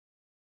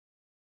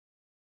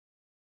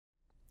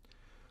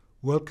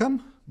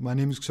Welcome. My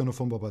name is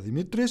Xenophon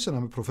Papademetris, and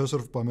I'm a professor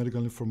of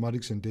Biomedical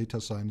Informatics and Data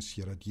Science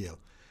here at Yale.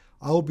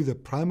 I will be the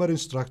primary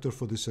instructor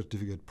for this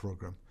certificate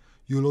program.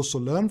 You will also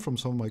learn from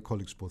some of my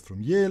colleagues both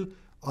from Yale,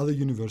 other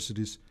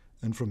universities,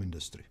 and from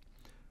industry.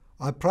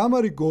 Our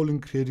primary goal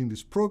in creating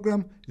this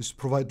program is to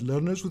provide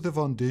learners with the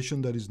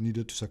foundation that is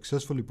needed to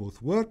successfully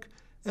both work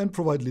and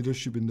provide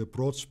leadership in the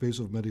broad space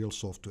of medical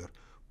software,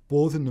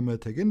 both in the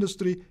medtech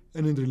industry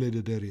and in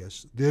related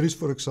areas. There is,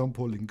 for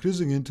example,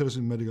 increasing interest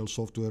in medical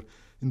software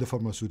in the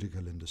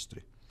pharmaceutical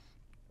industry.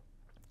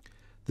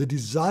 The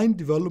design,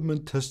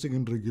 development, testing,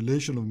 and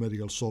regulation of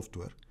medical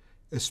software,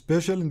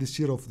 especially in this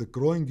era of the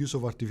growing use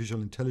of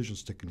artificial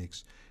intelligence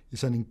techniques,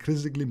 is an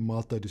increasingly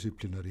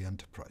multidisciplinary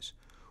enterprise.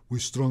 We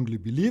strongly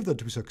believe that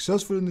to be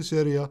successful in this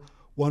area,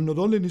 one not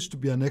only needs to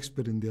be an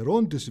expert in their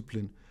own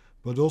discipline,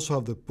 but also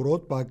have the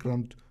broad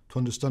background to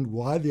understand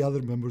why the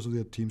other members of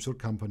their teams or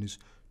companies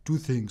do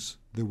things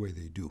the way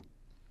they do.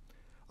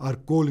 Our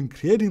goal in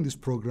creating this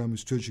program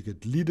is to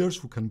educate leaders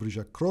who can bridge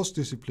across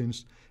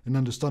disciplines and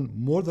understand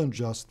more than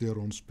just their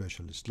own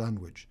specialist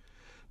language.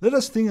 Let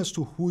us think as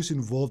to who is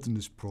involved in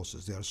this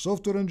process. There are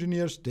software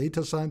engineers,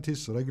 data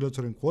scientists,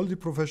 regulatory and quality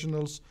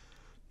professionals,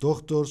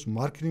 doctors,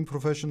 marketing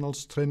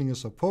professionals, training and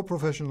support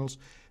professionals,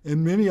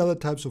 and many other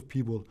types of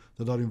people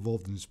that are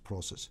involved in this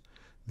process.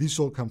 These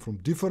all come from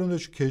different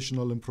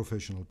educational and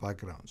professional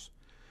backgrounds.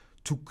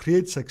 To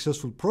create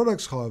successful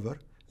products, however,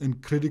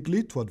 and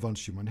critically to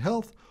advance human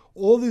health,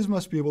 all these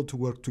must be able to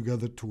work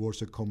together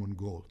towards a common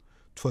goal.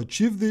 To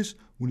achieve this,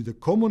 we need a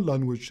common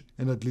language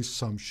and at least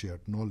some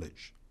shared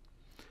knowledge.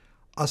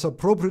 As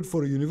appropriate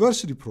for a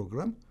university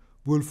program,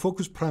 we will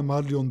focus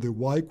primarily on the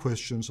why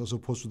questions as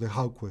opposed to the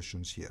how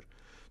questions here.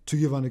 To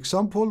give an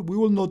example, we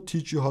will not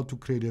teach you how to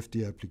create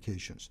FDA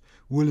applications.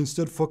 We will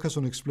instead focus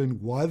on explaining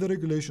why the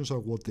regulations are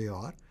what they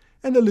are,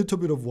 and a little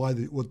bit of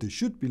what they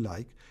should be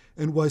like,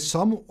 and why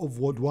some of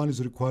what one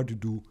is required to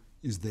do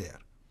is there.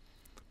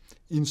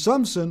 In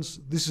some sense,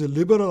 this is a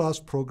liberal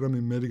arts program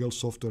in medical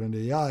software and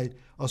AI,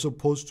 as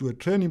opposed to a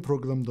training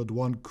program that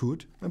one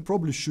could, and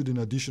probably should in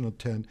addition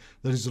attend,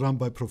 that is run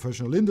by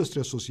professional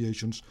industry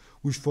associations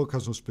which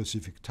focus on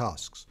specific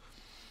tasks.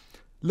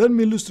 Let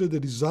me illustrate the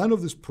design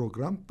of this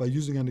program by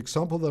using an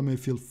example that may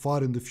feel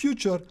far in the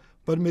future,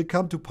 but may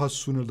come to pass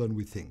sooner than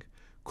we think.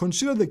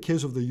 Consider the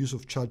case of the use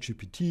of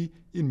ChatGPT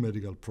in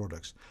medical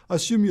products.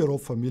 Assume you're all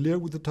familiar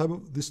with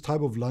this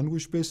type of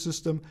language-based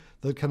system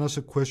that can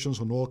answer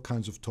questions on all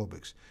kinds of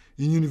topics.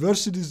 In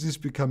universities, this is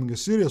becoming a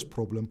serious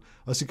problem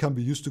as it can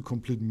be used to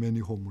complete many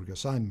homework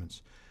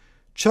assignments.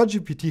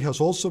 ChatGPT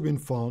has also been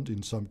found,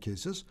 in some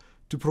cases,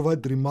 to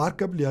provide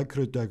remarkably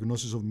accurate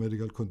diagnosis of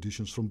medical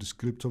conditions from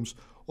descriptors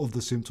of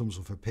the symptoms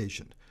of a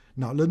patient.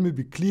 Now, let me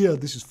be clear,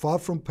 this is far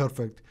from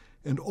perfect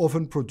and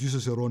often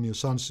produces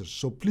erroneous answers.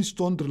 So please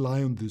don't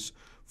rely on this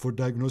for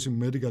diagnosing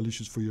medical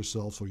issues for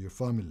yourselves or your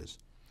families.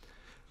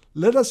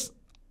 Let us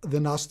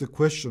then ask the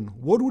question,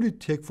 what would it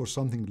take for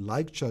something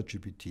like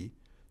ChatGPT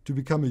to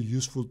become a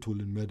useful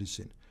tool in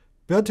medicine?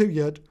 Better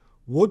yet,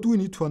 what do we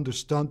need to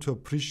understand to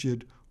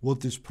appreciate what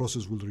this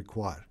process will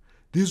require?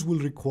 This will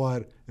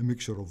require a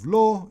mixture of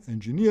law,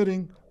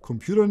 engineering,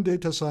 computer and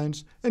data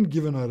science, and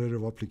given our area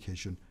of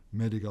application,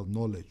 medical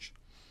knowledge.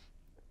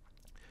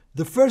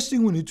 The first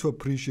thing we need to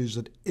appreciate is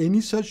that any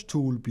such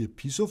tool will be a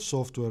piece of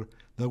software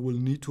that will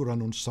need to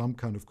run on some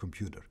kind of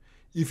computer.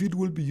 If it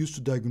will be used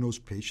to diagnose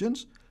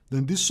patients,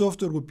 then this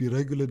software will be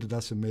regulated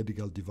as a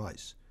medical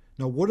device.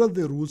 Now, what are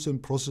the rules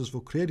and process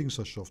for creating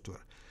such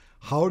software?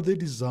 How are they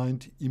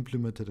designed,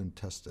 implemented, and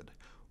tested?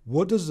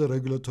 What does the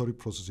regulatory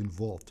process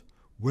involve?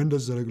 When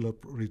does the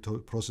regulatory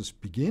process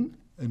begin,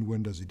 and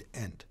when does it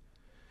end?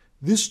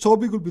 This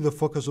topic will be the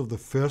focus of the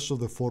first of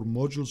the 4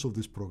 modules of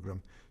this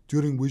program,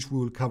 during which we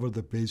will cover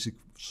the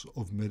basics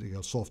of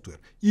medical software.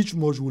 Each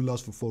module will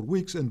last for 4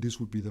 weeks, and this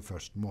will be the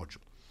first module.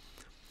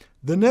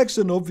 The next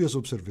and obvious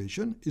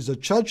observation is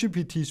that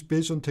ChatGPT is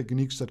based on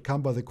techniques that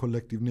come by the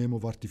collective name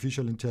of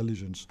artificial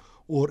intelligence,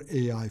 or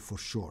AI for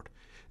short.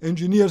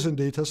 Engineers and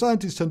data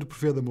scientists tend to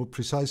prefer the more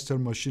precise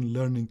term machine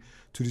learning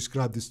to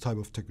describe this type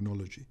of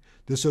technology.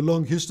 There's a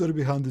long history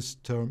behind these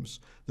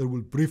terms that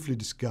we'll briefly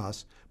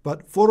discuss,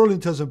 but for all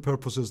intents and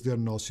purposes, they are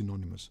now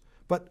synonymous.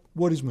 But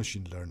what is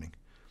machine learning?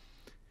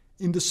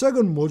 In the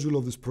second module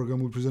of this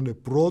program, we'll present a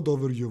broad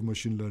overview of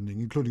machine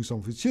learning, including some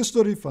of its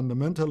history,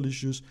 fundamental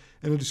issues,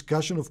 and a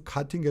discussion of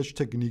cutting-edge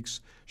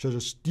techniques such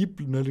as deep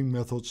learning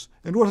methods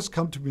and what has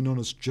come to be known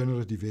as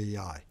generative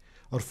AI.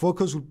 Our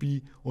focus will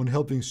be on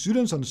helping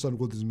students understand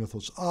what these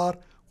methods are,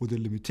 what the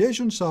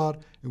limitations are,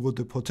 and what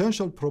the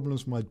potential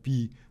problems might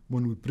be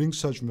when we bring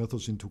such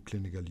methods into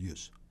clinical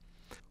use.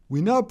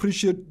 We now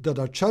appreciate that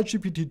our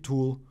ChatGPT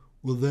tool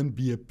will then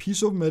be a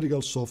piece of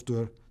medical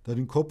software that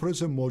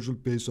incorporates a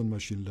module based on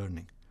machine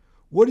learning.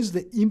 What is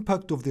the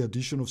impact of the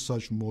addition of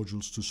such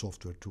modules to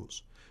software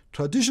tools?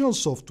 Traditional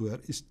software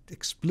is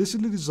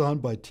explicitly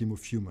designed by a team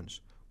of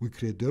humans. We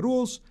create the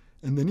rules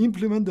and then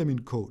implement them in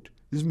code.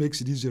 This makes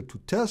it easier to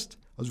test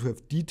as we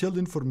have detailed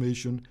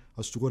information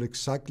as to what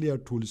exactly our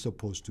tool is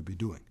supposed to be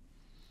doing.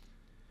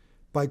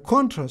 By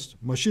contrast,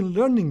 machine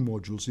learning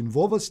modules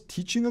involve us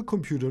teaching a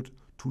computer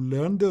to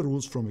learn the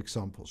rules from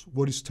examples,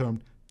 what is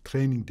termed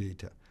training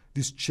data.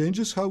 This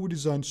changes how we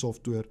design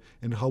software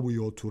and how we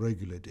ought to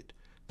regulate it.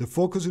 The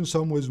focus in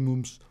some ways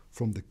moves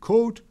from the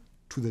code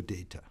to the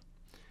data.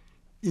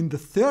 In the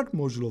third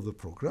module of the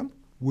program,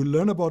 we'll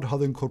learn about how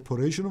the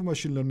incorporation of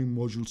machine learning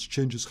modules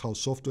changes how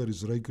software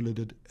is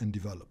regulated and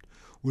developed.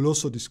 We'll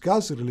also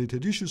discuss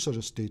related issues such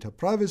as data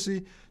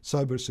privacy,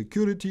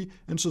 cybersecurity,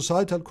 and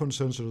societal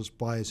concerns such as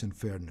bias and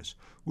fairness.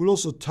 We'll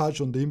also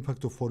touch on the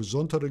impact of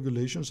horizontal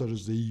regulations such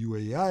as the EU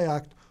AI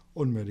Act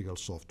on medical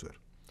software.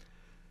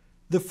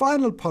 The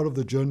final part of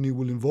the journey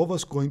will involve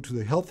us going to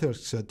the healthcare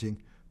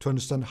setting to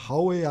understand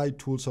how AI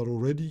tools are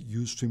already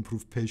used to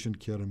improve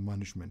patient care and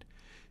management.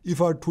 If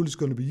our tool is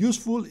going to be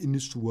useful, it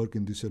needs to work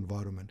in this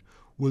environment.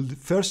 We'll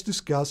first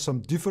discuss some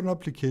different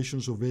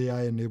applications of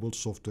AI-enabled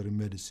software in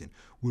medicine.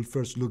 We'll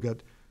first look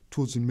at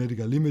tools in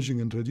medical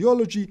imaging and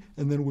radiology,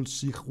 and then we'll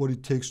see what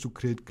it takes to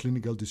create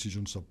clinical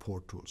decision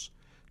support tools.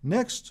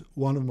 Next,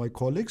 one of my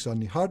colleagues,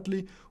 Annie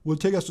Hartley, will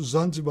take us to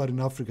Zanzibar in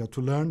Africa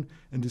to learn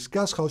and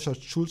discuss how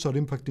such tools are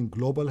impacting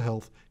global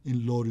health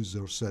in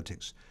low-resource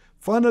settings.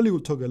 Finally, we'll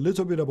talk a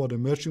little bit about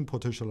emerging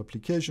potential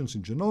applications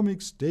in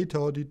genomics, data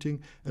auditing,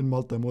 and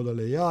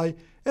multimodal AI,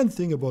 and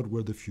think about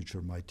where the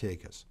future might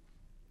take us.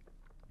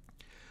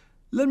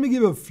 Let me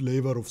give a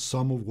flavor of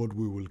some of what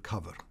we will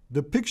cover.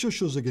 The picture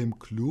shows the game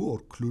Clue, or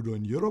Cluedo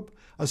in Europe.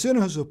 As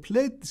anyone who has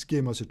played this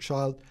game as a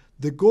child,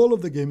 the goal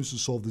of the game is to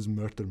solve this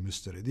murder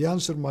mystery. The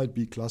answer might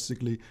be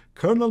classically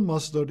Colonel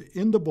Mustard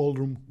in the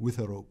ballroom with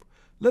a rope.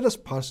 Let us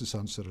parse this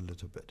answer a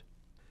little bit.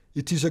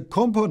 It is a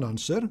compound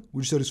answer,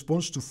 which is a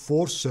response to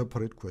 4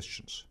 separate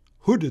questions.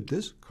 Who did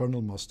this?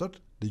 Colonel Mustard,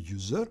 the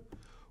user.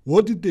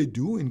 What did they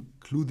do? In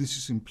Clue, this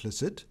is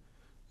implicit.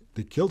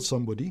 They killed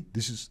somebody.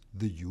 This is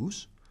the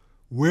use.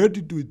 Where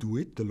did we do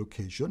it? The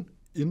location.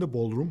 In the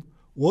ballroom.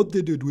 What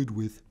did they do it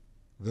with?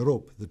 The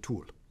rope, the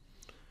tool.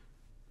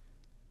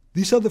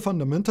 These are the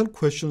fundamental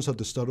questions at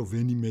the start of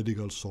any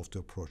medical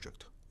software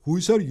project. Who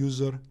is our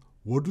user?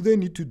 What do they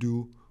need to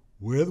do?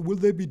 Where will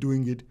they be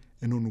doing it?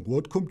 And on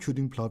what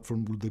computing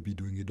platform will they be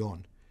doing it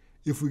on?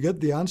 If we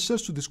get the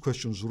answers to these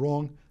questions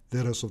wrong,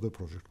 the rest of the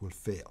project will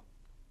fail.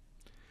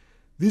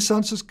 These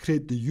answers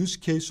create the use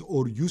case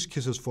or use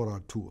cases for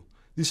our tool.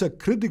 These are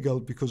critical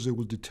because they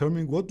will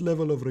determine what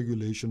level of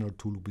regulation our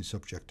tool will be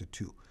subjected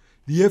to.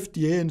 The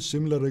FDA and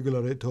similar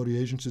regulatory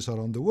agencies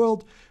around the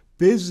world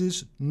base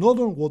this not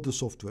on what the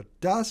software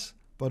does,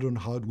 but on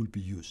how it will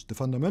be used. The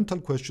fundamental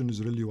question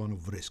is really one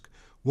of risk.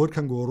 What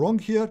can go wrong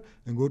here,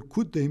 and what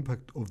could the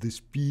impact of this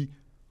be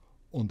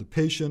on the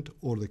patient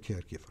or the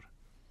caregiver?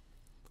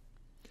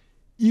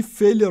 If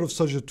failure of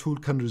such a tool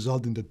can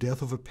result in the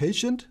death of a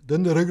patient,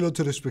 then the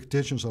regulatory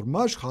expectations are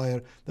much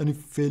higher than if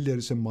failure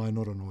is a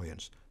minor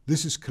annoyance.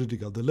 This is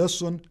critical. The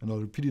lesson, and I'll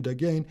repeat it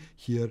again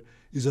here,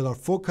 is that our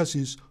focus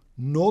is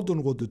not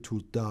on what the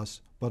tool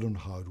does, but on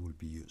how it will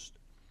be used.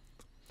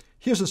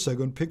 Here's a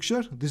second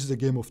picture. This is a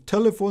game of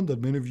telephone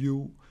that many of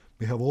you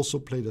may have also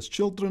played as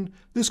children.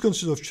 This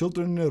consists of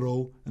children in a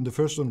row, and the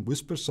first one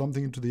whispers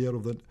something into the ear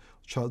of the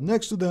child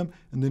next to them,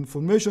 and the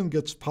information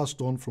gets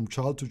passed on from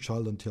child to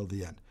child until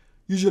the end.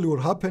 Usually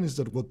what happens is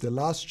that what the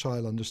last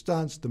child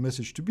understands the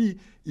message to be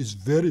is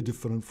very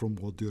different from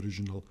what the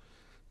original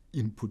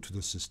input to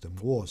the system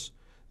was.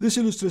 This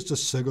illustrates the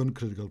second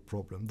critical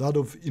problem, that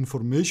of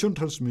information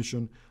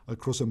transmission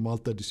across a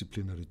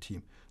multidisciplinary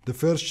team. The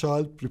first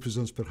child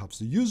represents perhaps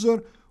the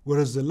user,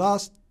 whereas the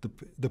last,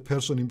 the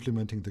person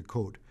implementing the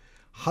code.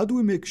 How do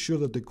we make sure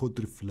that the code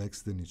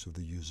reflects the needs of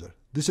the user?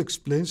 This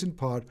explains in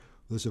part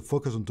there's a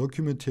focus on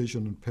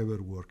documentation and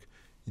paperwork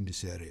in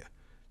this area.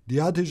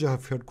 The adage I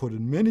have heard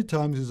quoted many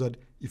times is that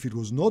if it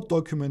was not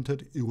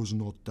documented, it was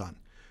not done.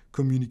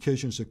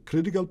 Communication is a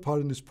critical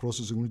part in this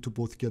process, and we need to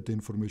both get the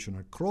information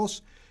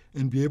across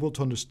and be able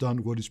to understand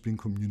what is being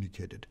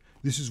communicated.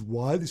 This is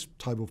why this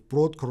type of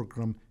broad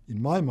program,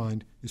 in my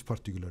mind, is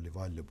particularly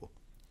valuable.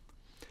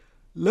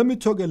 Let me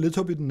talk a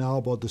little bit now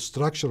about the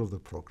structure of the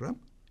program.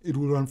 It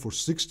will run for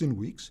 16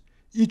 weeks.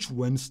 Each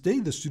Wednesday,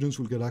 the students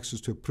will get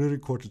access to a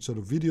pre-recorded set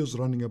of videos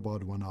running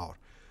about 1 hour.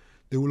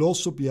 They will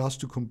also be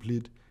asked to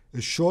complete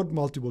a short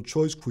multiple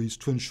choice quiz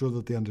to ensure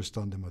that they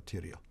understand the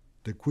material.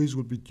 The quiz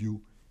will be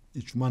due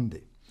each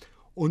Monday.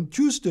 On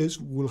Tuesdays,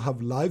 we'll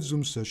have live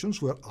Zoom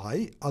sessions where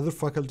I, other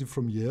faculty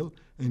from Yale,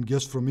 and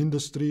guests from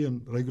industry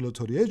and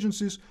regulatory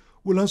agencies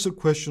will answer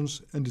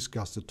questions and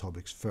discuss the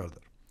topics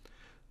further.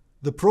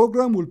 The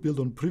program will build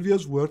on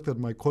previous work that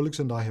my colleagues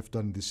and I have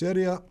done in this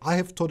area. I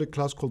have taught a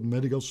class called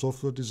Medical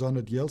Software Design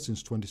at Yale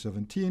since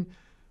 2017.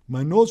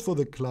 My notes for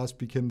the class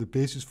became the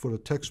basis for a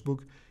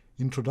textbook,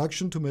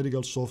 Introduction to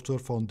Medical Software,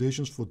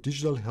 Foundations for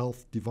Digital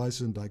Health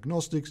Devices and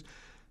Diagnostics,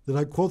 that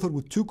I co-authored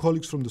with 2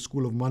 colleagues from the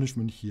School of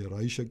Management here,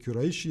 Aisha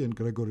Kuraishi and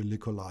Gregory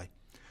Likolai.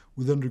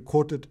 We then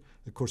recorded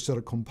a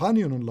Coursera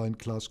companion online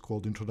class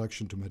called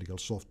Introduction to Medical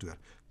Software.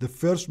 The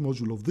first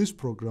module of this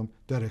program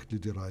directly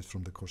derives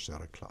from the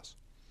Coursera class.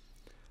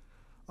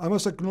 I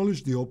must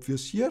acknowledge the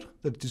obvious here,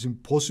 that it is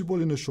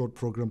impossible in a short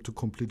program to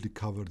completely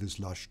cover this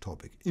large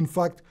topic. In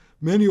fact,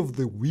 many of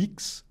the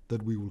weeks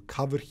that we will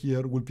cover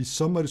here will be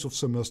summaries of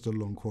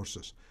semester-long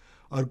courses.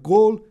 Our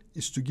goal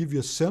is to give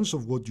you a sense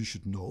of what you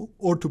should know,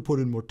 or to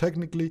put it more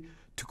technically,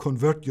 to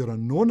convert your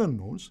unknown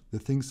unknowns, the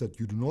things that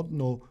you do not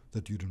know,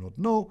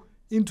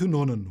 into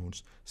known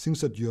unknowns, things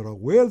that you are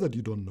aware that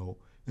you don't know,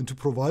 and to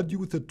provide you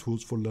with the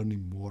tools for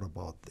learning more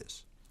about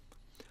this.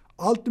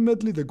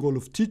 Ultimately, the goal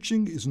of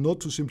teaching is not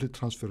to simply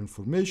transfer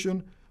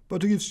information,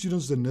 but to give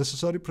students the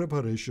necessary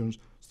preparations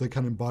so they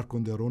can embark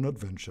on their own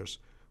adventures,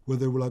 where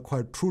they will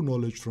acquire true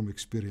knowledge from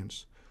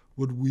experience.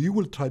 What we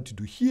will try to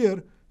do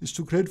here is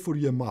to create for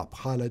you a map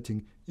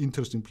highlighting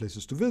interesting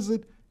places to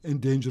visit and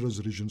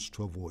dangerous regions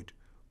to avoid.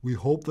 We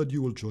hope that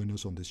you will join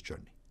us on this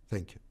journey.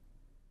 Thank you.